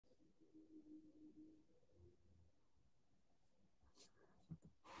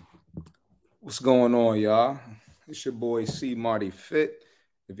What's going on, y'all? It's your boy C Marty Fit.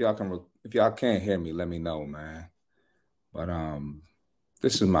 If y'all can't hear me, let me know, man. But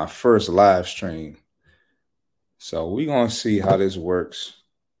this is my first live stream, so we gonna see how this works.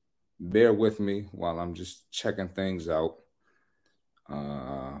 Bear with me while I'm just checking things out.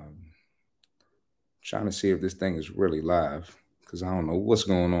 Um, Trying to see if this thing is really live because I don't know what's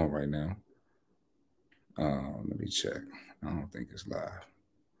going on right now. Let me check. I don't think it's live.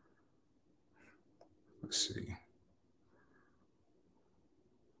 Let's see.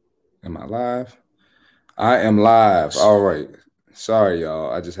 Am I live? I am live. All right. Sorry,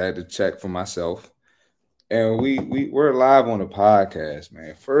 y'all. I just had to check for myself. And we're live on the podcast,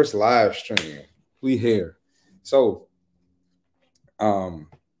 man. First live stream. We here. So, um,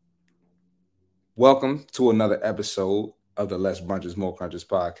 welcome to another episode of the Less Brunches, More Crunches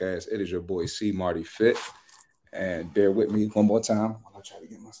podcast. It is your boy C Marty Fit. And bear with me one more time while I try to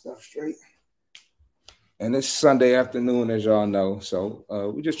get my stuff straight. And it's Sunday afternoon, as y'all know. So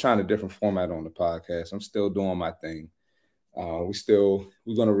we're just trying a different format on the podcast. I'm still doing my thing.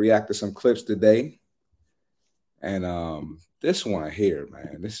 We're gonna react to some clips today. And this one here,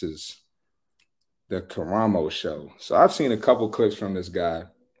 man, this is the Karamo show. So I've seen a couple clips from this guy.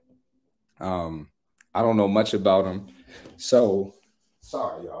 I don't know much about him. So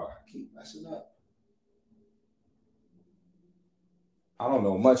sorry, y'all. I keep messing up. I don't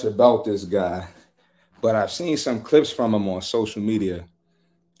know much about this guy, but I've seen some clips from him on social media.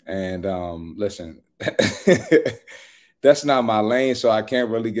 And listen, that's not my lane, so I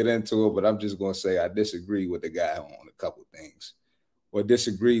can't really get into it, but I'm just going to say I disagree with the guy on a couple things or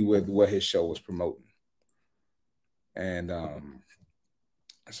disagree with what his show was promoting. And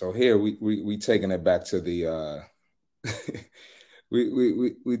so here we taking it back to the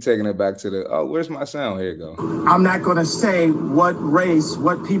we taking it back to the where's my sound? Here you go. I'm not going to say what race,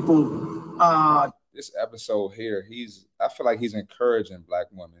 what people. This episode here, I feel like he's encouraging Black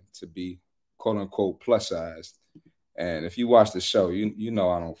women to be quote unquote plus sized. And if you watch the show, you know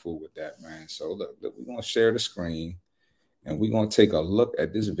I don't fool with that, man. So look, we're gonna share the screen and we're gonna take a look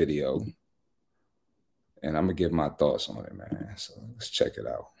at this video. And I'm gonna give my thoughts on it, man. So let's check it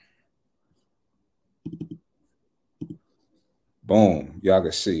out. Boom. Y'all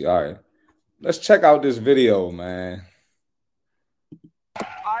can see. All right. Let's check out this video, man.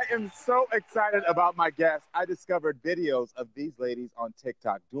 I am so excited about my guests. I discovered videos of these ladies on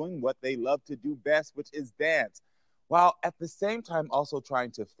TikTok doing what they love to do best, which is dance, while at the same time also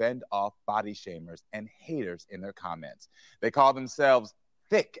trying to fend off body shamers and haters in their comments. They call themselves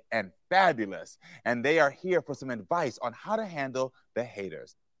thick and fabulous, and they are here for some advice on how to handle the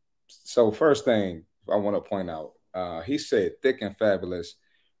haters. So first thing I want to point out, he said thick and fabulous.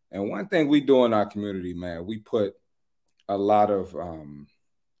 And one thing we do in our community, man, we put a lot of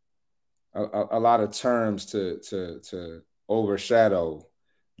a lot of terms to overshadow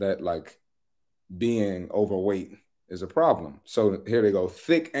that, like being overweight is a problem. So here they go,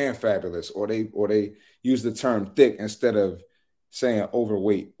 thick and fabulous, or they use the term thick instead of saying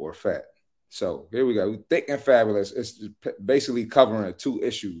overweight or fat. So here we go, thick and fabulous. It's basically covering two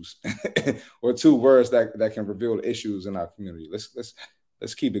issues or two words that can reveal the issues in our community.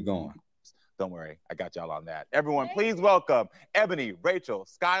 Let's keep it going. Don't worry, I got y'all on that. Everyone, please welcome Ebony, Rachel,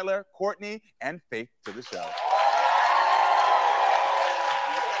 Skylar, Courtney, and Faith to the show.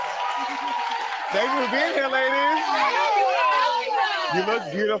 Thank you for being here, ladies. You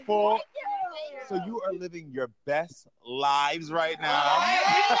look beautiful. So you are living your best lives right now.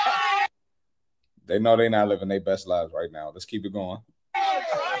 They know they're not living their best lives right now. Let's keep it going.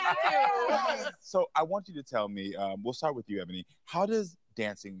 So I want you to tell me, we'll start with you, Ebony. How does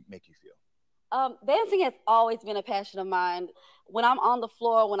dancing make you feel? Dancing has always been a passion of mine. When I'm on the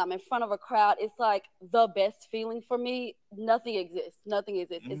floor, when I'm in front of a crowd, it's like the best feeling for me. Nothing exists. Nothing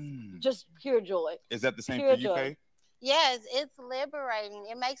exists. It's just pure joy. Is that the same pure for you, Faith? Yes, it's liberating.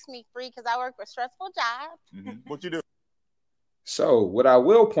 It makes me free because I work a stressful job. Mm-hmm. What you do? So what I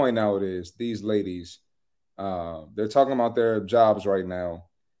will point out is these ladies, they're talking about their jobs right now.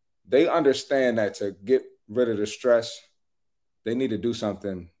 They understand that to get rid of the stress, they need to do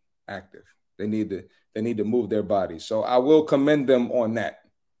something active. They need to move their bodies. So I will commend them on that.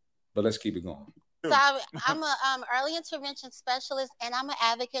 But let's keep it going. So I'm a early intervention specialist, and I'm an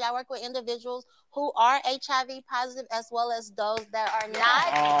advocate. I work with individuals who are HIV positive as well as those that are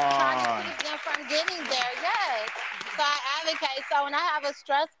not, trying to keep them from getting there. Yes. So I advocate. So when I have a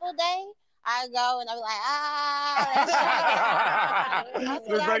stressful day, I go and I be like, that's Let's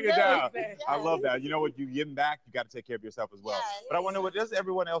what break I it do. down. Yes. I love that. You know what? You give back, you got to take care of yourself as well. Yes. But I wonder, what does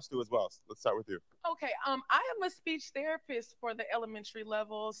everyone else do as well? So let's start with you. Okay, I am a speech therapist for the elementary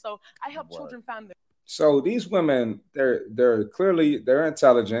level, so I help children find their. So these women, they're clearly they're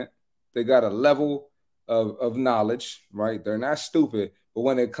intelligent. They got a level of knowledge, right? They're not stupid, but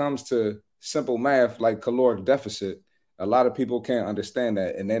when it comes to simple math like caloric deficit, a lot of people can't understand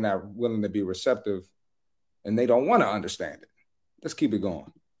that, and they're not willing to be receptive, and they don't want to understand it. Let's keep it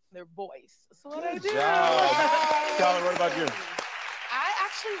going. Their voice. So what I do. Charlotte, what about you? I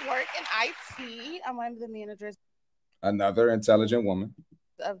actually work in IT. I'm one of the managers Another intelligent woman.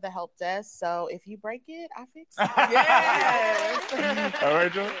 of the help desk. So if you break it, I fix it. Yes. All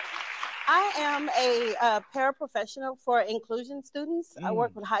right, Joe. I am a paraprofessional for inclusion students. I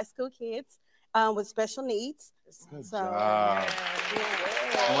work with high school kids with special needs. Good So, job.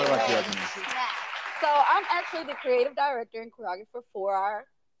 And what about you, Anthony? So I'm actually the creative director and choreographer for our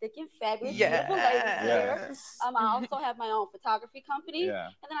thick and fabulous beautiful ladies here. Yes. I also have my own photography company, Yeah.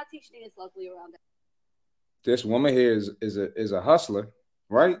 and then I teach dance locally around that. This woman here is a hustler,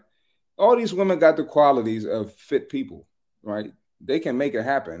 right? All these women got the qualities of fit people, right? They can make it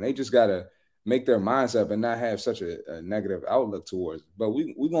happen. They just gotta make their minds up and not have such a negative outlook towards it. But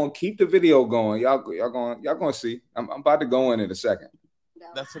we gonna keep the video going. Y'all gonna see. I'm about to go in a second.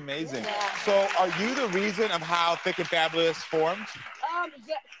 That's amazing. So are you the reason of how Thick and Fabulous formed?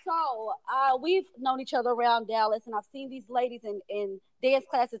 Yeah, so we've known each other around Dallas, and I've seen these ladies in dance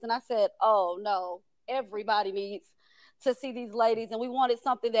classes, and I said, oh no, everybody needs to see these ladies, and we wanted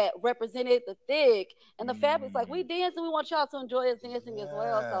something that represented the thick and the fabulous. Like, we dance, and we want y'all to enjoy us dancing as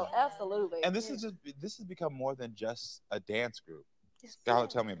well. So absolutely. And this has become more than just a dance group.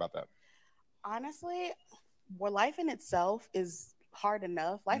 Scarlett, tell me about that. Honestly, where life in itself is hard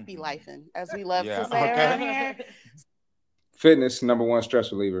enough. Life be lifing, as we love to say around here. Fitness, number one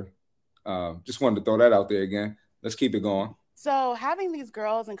stress reliever. Just wanted to throw that out there again. Let's keep it going. So having these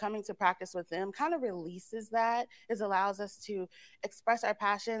girls and coming to practice with them kind of releases that. It allows us to express our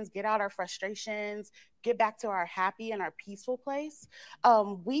passions, get out our frustrations, get back to our happy and our peaceful place.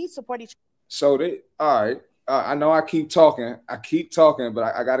 We support each other. So all right. I know I keep talking, but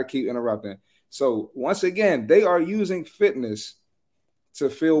I got to keep interrupting. So once again, they are using fitness to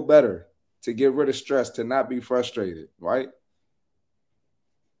feel better, to get rid of stress, to not be frustrated, right?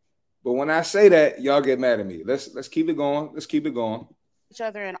 But when I say that, y'all get mad at me. Let's keep it going. Let's keep it going. Each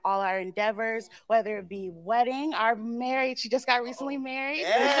other in all our endeavors, whether it be wedding, our marriage. She just got recently married.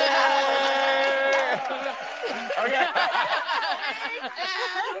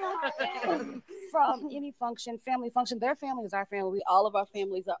 From any function, family function, their family is our family. All of our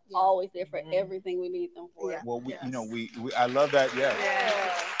families are always there for everything we need them for. Well, we I love that.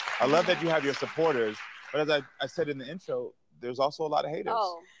 Yes. I love that you have your supporters. But as I said in the intro, there's also a lot of haters.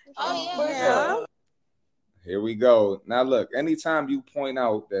 Yeah. Here we go. Now, look, anytime you point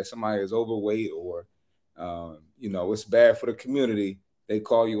out that somebody is overweight or, it's bad for the community, they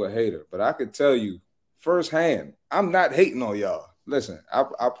call you a hater. But I could tell you firsthand, I'm not hating on y'all. Listen,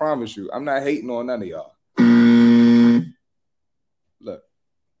 I promise you, I'm not hating on none of y'all. Look,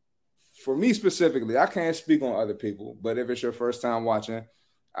 for me specifically, I can't speak on other people, but if it's your first time watching,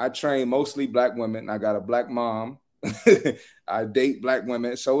 I train mostly black women. I got a black mom. I date black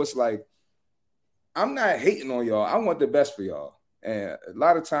women. So it's like, I'm not hating on y'all. I want the best for y'all. And a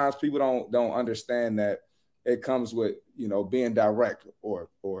lot of times people don't understand that it comes with, being direct or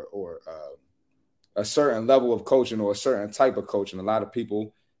a certain level of coaching or a certain type of coaching. A lot of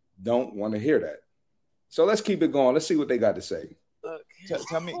people don't want to hear that. So let's keep it going. Let's see what they got to say.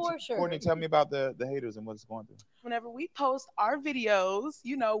 Tell me, Courtney, tell me about the haters and what's going through. Whenever we post our videos,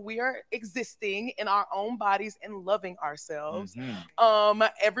 we are existing in our own bodies and loving ourselves.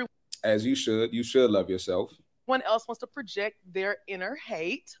 Everyone, as you should love yourself. Else wants to project their inner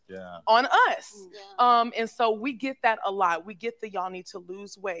hate on us. And so we get that a lot. We get the y'all need to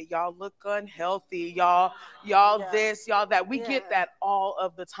lose weight, y'all look unhealthy, y'all this, y'all that. We get that all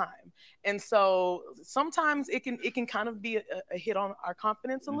of the time. And so sometimes it can kind of be a hit on our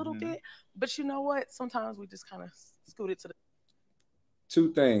confidence a little bit. But you know what? Sometimes we just kind of scoot it to the.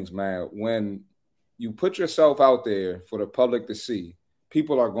 Two things, man. When you put yourself out there for the public to see,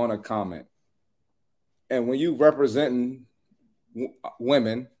 people are going to comment. And when you representing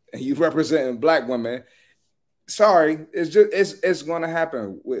women and you representing black women, sorry, it's going to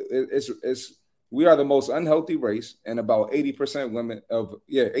happen. We are the most unhealthy race, and about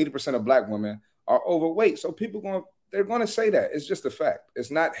 80% of black women are overweight. So they're going to say that. It's just a fact. It's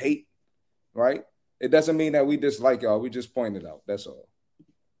not hate, right? It doesn't mean that we dislike y'all. We just point it out. That's all.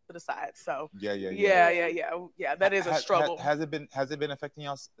 to the side. So yeah. that is a struggle. Has it been affecting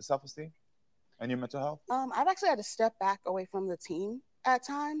y'all's self-esteem and your mental health? I've actually had to step back away from the team at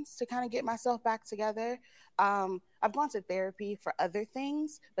times to kind of get myself back together. I've gone to therapy for other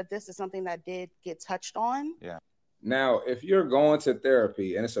things, but this is something that did get touched on. Yeah. Now, if you're going to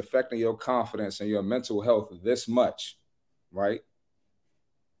therapy and it's affecting your confidence and your mental health this much, right?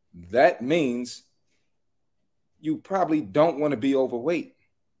 That means you probably don't want to be overweight.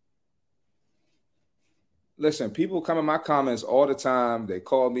 Listen, people come in my comments all the time. They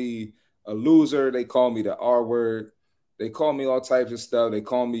call me a loser. They call me the R word. They call me all types of stuff. They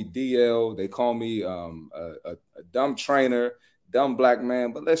call me DL. They call me a dumb trainer, dumb black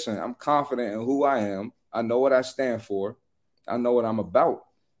man. But listen, I'm confident in who I am. I know what I stand for. I know what I'm about.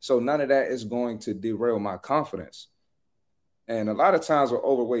 So none of that is going to derail my confidence. And a lot of times with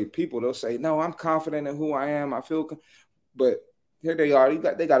overweight people, they'll say, no, I'm confident in who I am. I feel, but here they are.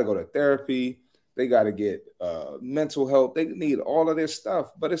 They got to go to therapy. They got to get mental help. They need all of this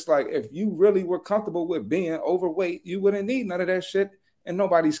stuff. But it's like, if you really were comfortable with being overweight, you wouldn't need none of that shit. And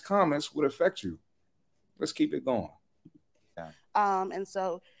nobody's comments would affect you. Let's keep it going. And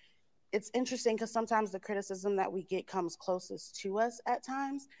so it's interesting because sometimes the criticism that we get comes closest to us at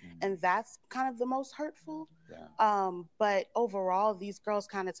times, and that's kind of the most hurtful. But overall, these girls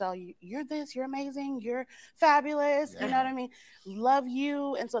kind of tell you, you're this, you're amazing, you're fabulous, you know what I mean? Love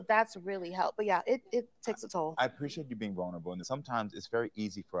you. And so that's really helped. But yeah, it takes a toll. I appreciate you being vulnerable. And sometimes it's very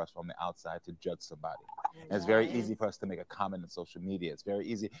easy for us from the outside to judge somebody. And it's very easy for us to make a comment on social media. It's very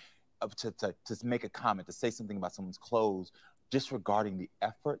easy to make a comment, to say something about someone's clothes, disregarding the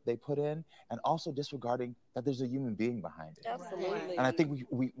effort they put in, and also disregarding that there's a human being behind it. Absolutely. And I think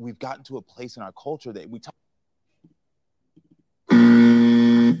we've gotten to a place in our culture that we talk.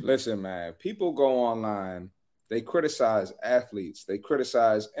 Listen, man, people go online, they criticize athletes, they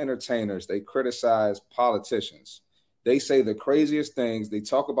criticize entertainers, they criticize politicians. They say the craziest things, they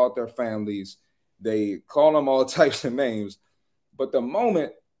talk about their families, they call them all types of names. But the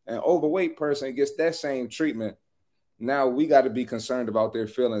moment an overweight person gets that same treatment, now we got to be concerned about their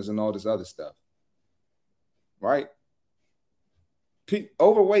feelings and all this other stuff, right?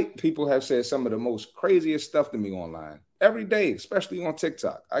 Overweight people have said some of the most craziest stuff to me online every day, especially on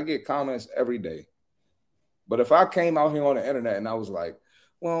TikTok. I get comments every day. But if I came out here on the internet and I was like,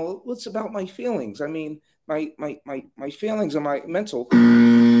 well, what's about my feelings? I mean, my feelings and my mental.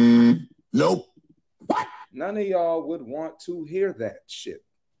 Nope. What? None of y'all would want to hear that shit.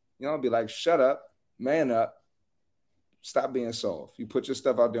 You know, I'd be like, shut up, man up. Stop being soft. You put your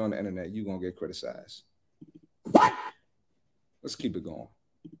stuff out there on the internet, you're going to get criticized. What? Let's keep it going.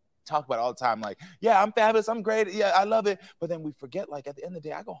 Talk about it all the time, like, yeah, I'm fabulous, I'm great, yeah, I love it. But then we forget, like, at the end of the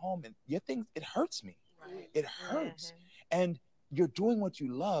day, I go home and it hurts me. Right. It hurts. And you're doing what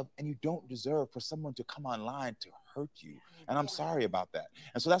you love, and you don't deserve for someone to come online to hurt you. And I'm sorry about that.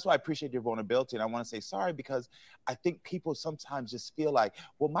 And so that's why I appreciate your vulnerability. And I want to say sorry, because I think people sometimes just feel like,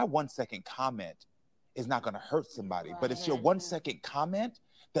 well, my 1 second comment is not going to hurt somebody, but it's your 1 second comment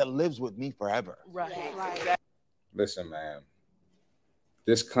that lives with me forever. Right. Listen, man,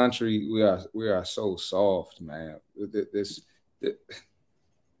 this country, we are so soft, man.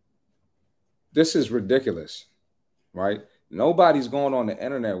 This is ridiculous, right? Nobody's going on the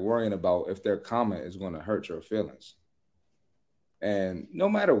internet worrying about if their comment is going to hurt your feelings. And no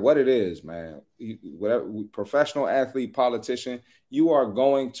matter what it is, man, whatever, professional athlete, politician, you are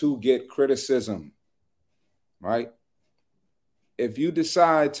going to get criticism. Right? If you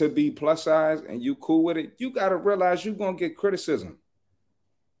decide to be plus size and you cool with it, you got to realize you're going to get criticism.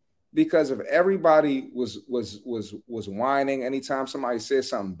 Because if everybody was whining anytime somebody says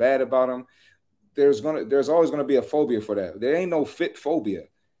something bad about them, there's always going to be a phobia for that. There ain't no fit phobia.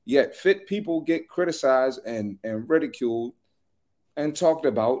 Yet fit people get criticized and ridiculed and talked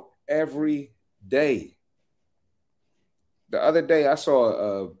about every day. The other day I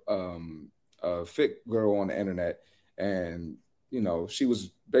saw a fit girl on the internet, and she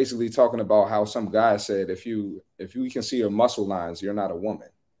was basically talking about how some guy said, if you can see your muscle lines, you're not a woman.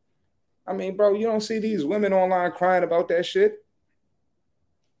 I mean, bro, you don't see these women online crying about that shit?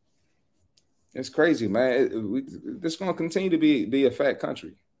 It's crazy, man. This is going to continue to be a fat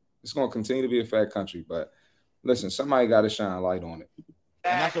country. It's going to continue to be a fat country. But listen, somebody got to shine light on it.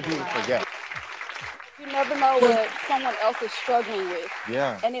 And that's what people forget. You never know what someone else is struggling with.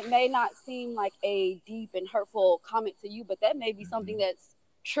 Yeah. And it may not seem like a deep and hurtful comment to you, but that may be something that's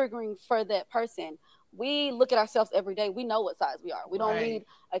triggering for that person. We look at ourselves every day. We know what size we are. We don't need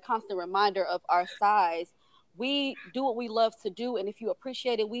a constant reminder of our size. We do what we love to do. And if you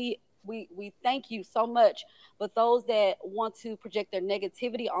appreciate it, we we thank you so much. But those that want to project their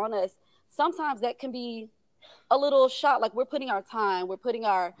negativity on us, sometimes that can be a little shot. Like we're putting our time, we're putting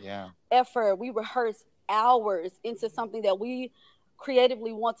our effort, we rehearse hours into something that we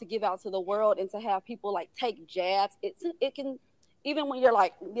creatively want to give out to the world, and to have people like take jabs, it can, even when you're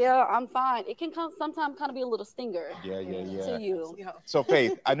like, yeah, I'm fine, it can come sometimes kind of be a little stinger to you. So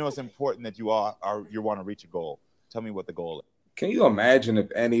Faith, I know it's important that you want to reach a goal. Tell me what the goal is. Can you imagine if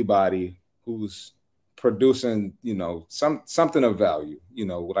anybody who's producing, something of value,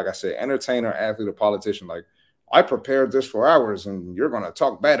 like I said, entertainer, athlete, or politician, like, I prepared this for hours and you're going to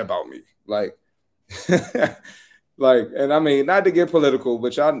talk bad about me. Like, and I mean, not to get political,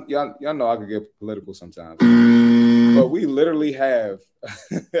 but y'all know I could get political sometimes. But we literally have,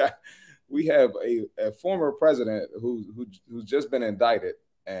 we have a former president who's just been indicted.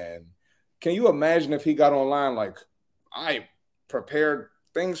 And can you imagine if he got online like, I prepared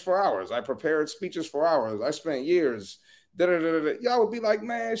things for hours, I prepared speeches for hours, I spent years. Y'all would be like,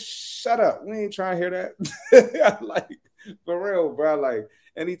 man, shut up. We ain't trying to hear that. Like, for real, bro. Like,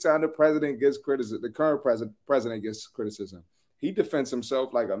 anytime the president gets criticism, the current president gets criticism, he defends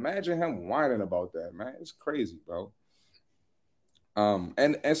himself. Like, imagine him whining about that, man. It's crazy, bro.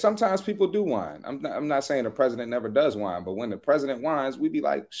 And sometimes people do whine. I'm not saying the president never does whine, but when the president whines, we be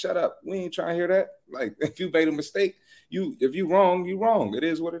like, shut up. We ain't trying to hear that. Like, if you made a mistake, if you wrong, you wrong. It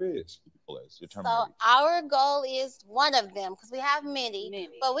is what it is. So our goal is one of them, because we have many,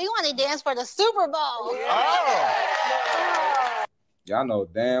 but we want to dance for the Super Bowl. Oh. Y'all know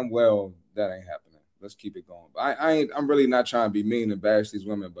damn well that ain't happening. Let's keep it going. I'm really not trying to be mean and bash these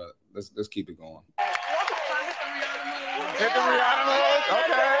women, but let's keep it going. Hit the Rihanna mode.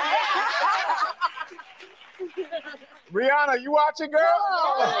 Okay. Rihanna, you watching,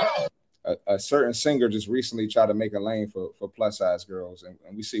 girl? A certain singer just recently tried to make a lane for plus size girls, and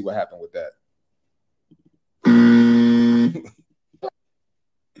we see what happened with that.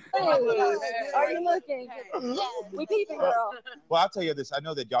 Are you looking? We peeping, girl. Well, I'll tell you this. I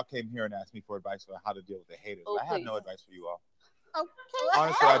know that y'all came here and asked me for advice for how to deal with the haters. But I have no advice for you all. Okay.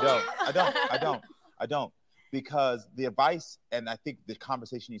 Honestly, I don't. Because the advice, and I think the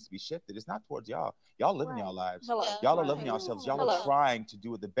conversation needs to be shifted. It's not towards y'all. Y'all living y'all lives. Y'all are living yourselves. Y'all are trying to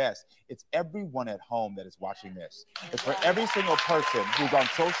do it the best. It's everyone at home that is watching this. It's for every single person who's on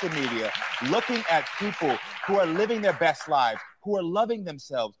social media looking at people who are living their best lives, who are loving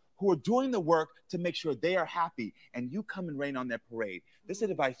themselves, who are doing the work to make sure they are happy, and you come and rain on their parade. This is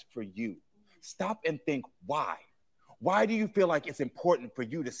advice for you. Stop and think, why? Why do you feel like it's important for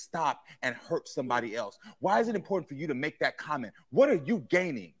you to stop and hurt somebody else? Why is it important for you to make that comment? What are you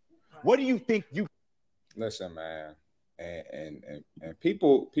gaining? What do you think you... Listen, man, and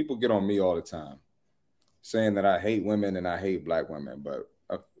people get on me all the time saying that I hate women and I hate black women, but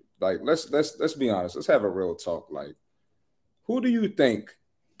like let's be honest. Let's have a real talk. Like, who do you think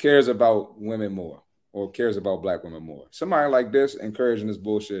cares about women more or cares about black women more? Somebody like this encouraging this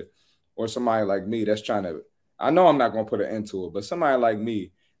bullshit, or somebody like me that's trying to... I know I'm not going to put an end to it, but somebody like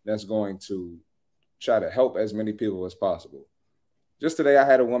me that's going to try to help as many people as possible. Just today, I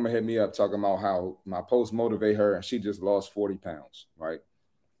had a woman hit me up talking about how my posts motivate her and she just lost 40 pounds, right?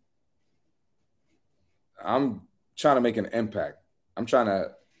 I'm trying to make an impact. I'm trying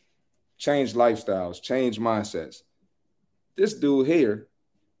to change lifestyles, change mindsets. This dude here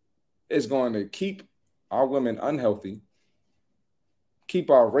is going to keep our women unhealthy, keep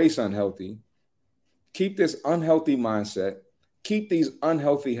our race unhealthy, keep this unhealthy mindset, keep these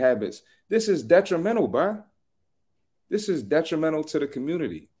unhealthy habits. This is detrimental, bro. This is detrimental to the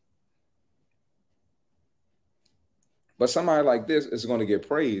community. But somebody like this is going to get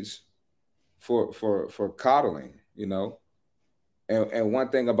praised for coddling, you know. And one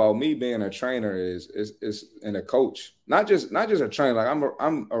thing about me being a trainer is and a coach, not just a trainer. Like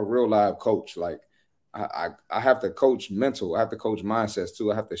I'm a real live coach. Like I have to coach mental. I have to coach mindsets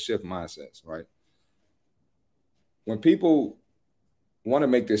too. I have to shift mindsets, right? When people want to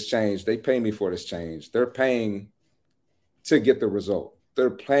make this change, they pay me for this change. They're paying to get the result. They're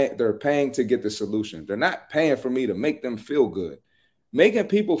paying to get the solution. They're not paying for me to make them feel good. Making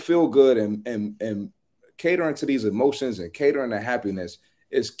people feel good and catering to these emotions and catering to happiness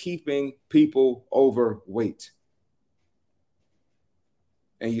is keeping people overweight.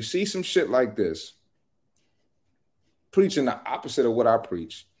 And you see some shit like this, preaching the opposite of what I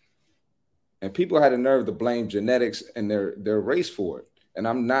preach. And people had the nerve to blame genetics and their race for it. And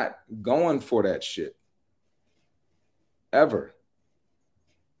I'm not going for that shit. Ever.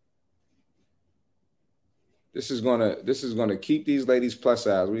 This is gonna keep these ladies plus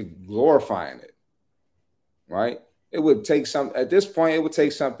size. We're glorifying it. Right? It would take at this point, it would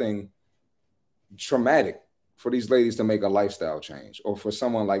take something traumatic for these ladies to make a lifestyle change, or for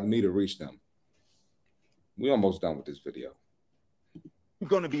someone like me to reach them. We almost done with this video. You're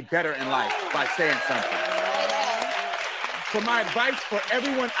going to be better in life by saying something. So my advice for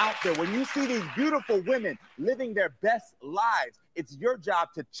everyone out there, when you see these beautiful women living their best lives, it's your job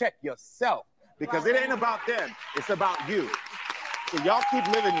to check yourself, because it ain't about them. It's about you. So y'all keep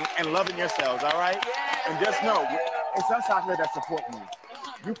living and loving yourselves, all right? And just know, it's us out here that's supporting you.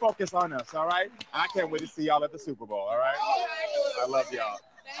 You focus on us, all right? I can't wait to see y'all at the Super Bowl, all right? I love y'all.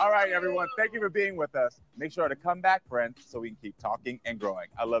 All right, everyone. Thank you for being with us. Make sure to come back, friends, so we can keep talking and growing.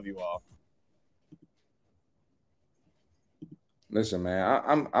 I love you all. Listen,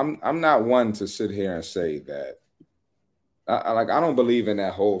 man, I'm not one to sit here and say that. I don't believe in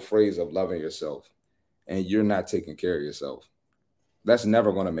that whole phrase of loving yourself and you're not taking care of yourself. That's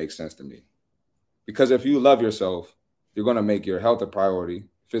never going to make sense to me. Because if you love yourself, you're going to make your health a priority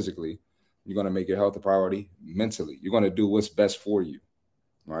physically. You're going to make your health a priority mentally. You're going to do what's best for you,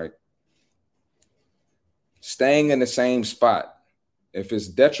 right? Staying in the same spot, if it's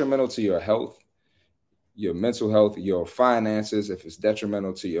detrimental to your health, your mental health, your finances, if it's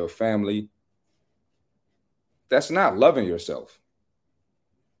detrimental to your family, that's not loving yourself,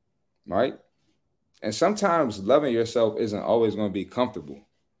 right? And sometimes loving yourself isn't always going to be comfortable.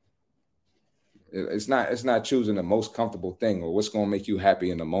 It's not choosing the most comfortable thing or what's going to make you happy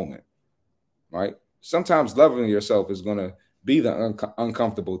in the moment, right? Sometimes loving yourself is going to be the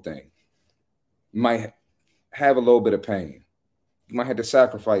uncomfortable thing. You might have a little bit of pain. You might have to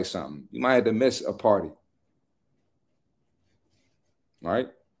sacrifice something. You might have to miss a party. Right?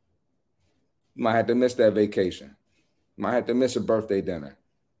 You might have to miss that vacation. You might have to miss a birthday dinner.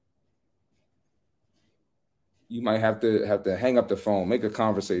 You might have to hang up the phone, make a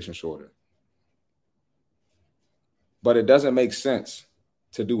conversation shorter. But it doesn't make sense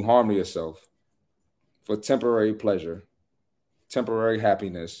to do harm to yourself for temporary pleasure, temporary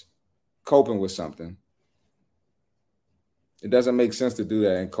happiness, coping with something. It doesn't make sense to do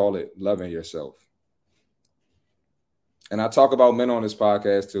that and call it loving yourself. And I talk about men on this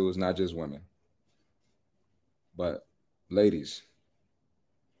podcast too. It's not just women. But ladies,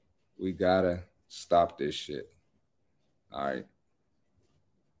 we gotta stop this shit. All right.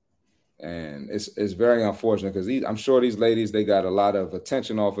 And it's very unfortunate because I'm sure these ladies, they got a lot of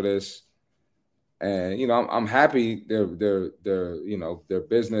attention off of this. And I'm happy their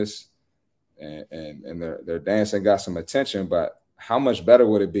business and their dancing got some attention, but how much better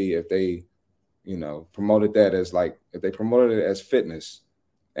would it be if they promoted that as if they promoted it as fitness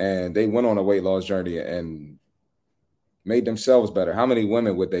and they went on a weight loss journey and made themselves better? How many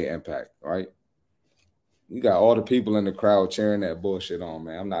women would they impact, right? You got all the people in the crowd cheering that bullshit on,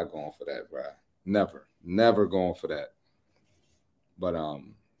 man. I'm not going for that, bro. Never going for that. But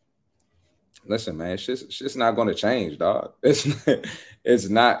listen, man, it's just not going to change, dog. It's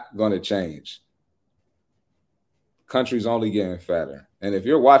not going to change. Country's only getting fatter. And if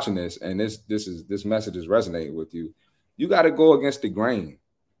you're watching this and this message is resonating with you, you got to go against the grain.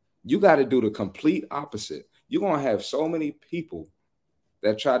 You got to do the complete opposite. You're going to have so many people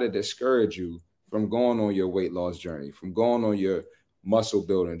that try to discourage you from going on your weight loss journey, from going on your muscle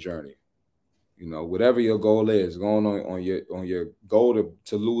building journey. Whatever your goal is, going on your goal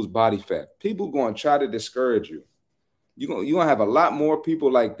to lose body fat. People going to try to discourage you. You're going to have a lot more people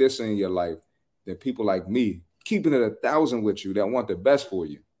like this in your life than people like me, keeping it 1,000 with you that want the best for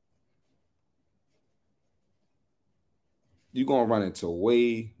you. You're going to run into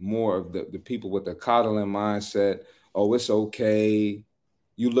way more of the people with the coddling mindset. Oh, it's okay.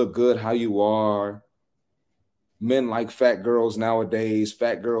 You look good how you are. Men like fat girls nowadays.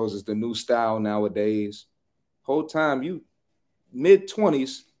 Fat girls is the new style nowadays. Whole time you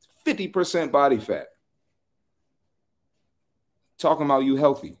mid-20s, 50% body fat. Talking about you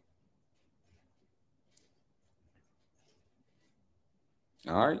healthy.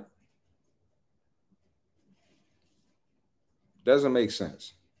 All right. Doesn't make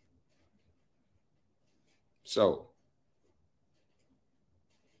sense. So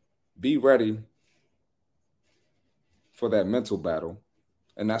be ready for that mental battle.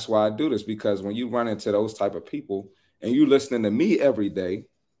 And that's why I do this, because when you run into those type of people and you listening to me every day,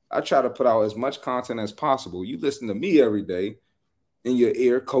 I try to put out as much content as possible. You listen to me every day in your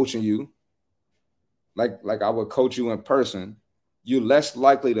ear, coaching you like I would coach you in person. You're less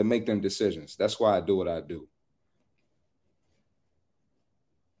likely to make them decisions. That's why I do what I do.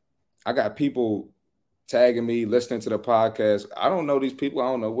 I got people tagging me, listening to the podcast. I don't know these people. I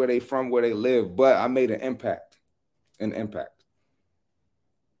don't know where they from, where they live, but I made an impact.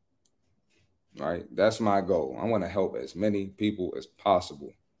 right? That's my goal. I want to help as many people as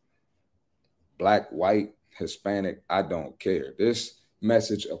possible. Black, white, Hispanic, I don't care. This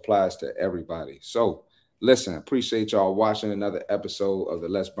message applies to everybody. So, listen, appreciate y'all watching another episode of the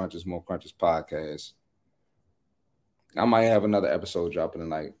Less Brunches, More Crunches podcast. I might have another episode dropping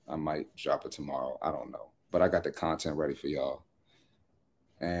tonight. I might drop it tomorrow. I don't know. But I got the content ready for y'all.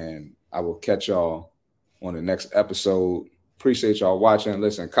 And I will catch y'all on the next episode. Appreciate y'all watching.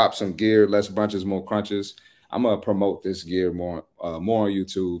 Listen, cop some gear. Less Brunches, More Crunches. I'm going to promote this gear more on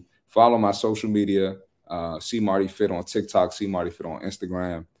YouTube. Follow my social media. See Marty Fit on TikTok. See Marty Fit on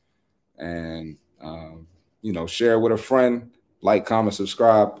Instagram. And, share with a friend. Like, comment,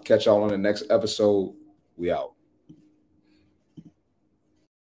 subscribe. Catch y'all on the next episode. We out.